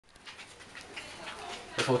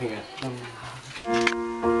talking it.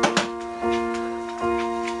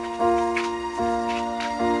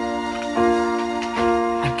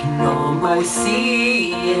 I can almost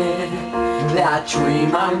see it, that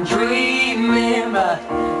dream I'm dreaming, but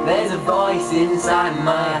there's a voice inside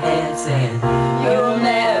my head saying you'll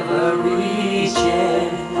never reach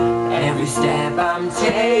it. Every step I'm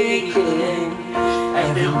taking,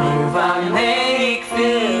 every move I make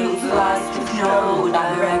feels lost with no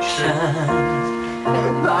direction.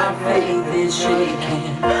 My faith is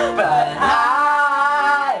shaking, but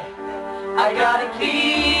I gotta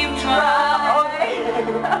keep trying.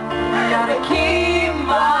 Gotta keep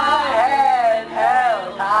my head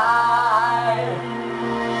held high.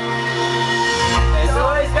 There's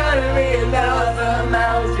always gonna be another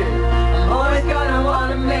mountain. I'm always gonna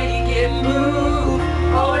wanna make it move.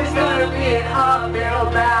 Always gonna be an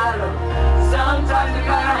uphill battle. Sometimes I'm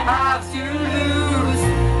gonna have to lose.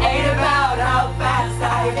 Ain't about how fast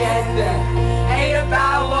I get there. Ain't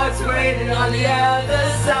about what's waiting on the other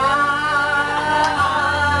side.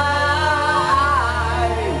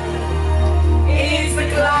 It's the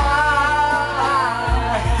climb.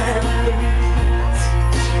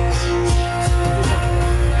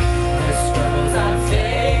 The struggles I'm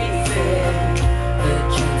facing, the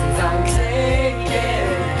chances I'm taking.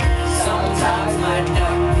 Sometimes might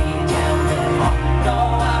knock me down, but no,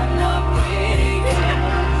 I'm not breaking.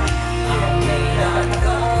 I may not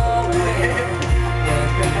go where,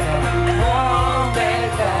 but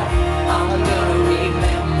I'm gonna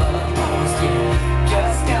remember most. Yeah,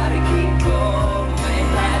 just gotta keep going,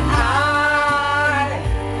 and I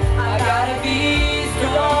gotta be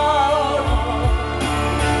strong.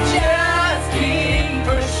 Just keep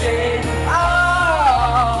pushing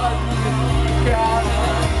on.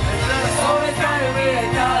 There's always gonna be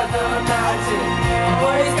another mountain.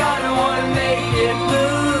 Always gonna wanna make it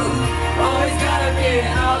move. Always gonna be an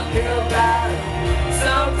uphill battle.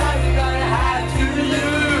 Sometimes you're gonna have to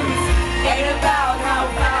lose. Ain't about how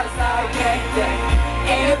fast I get there.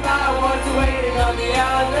 Ain't about what's waiting on the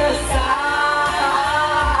other side.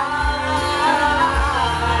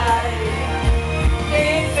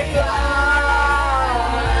 It's a climb.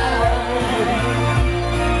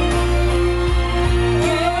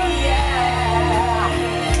 Ooh, yeah.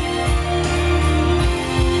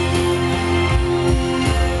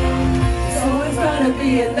 There's always gonna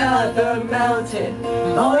be another mountain.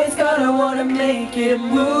 I'm always gonna wanna make it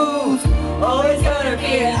move. Always gonna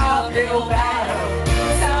be an uphill battle.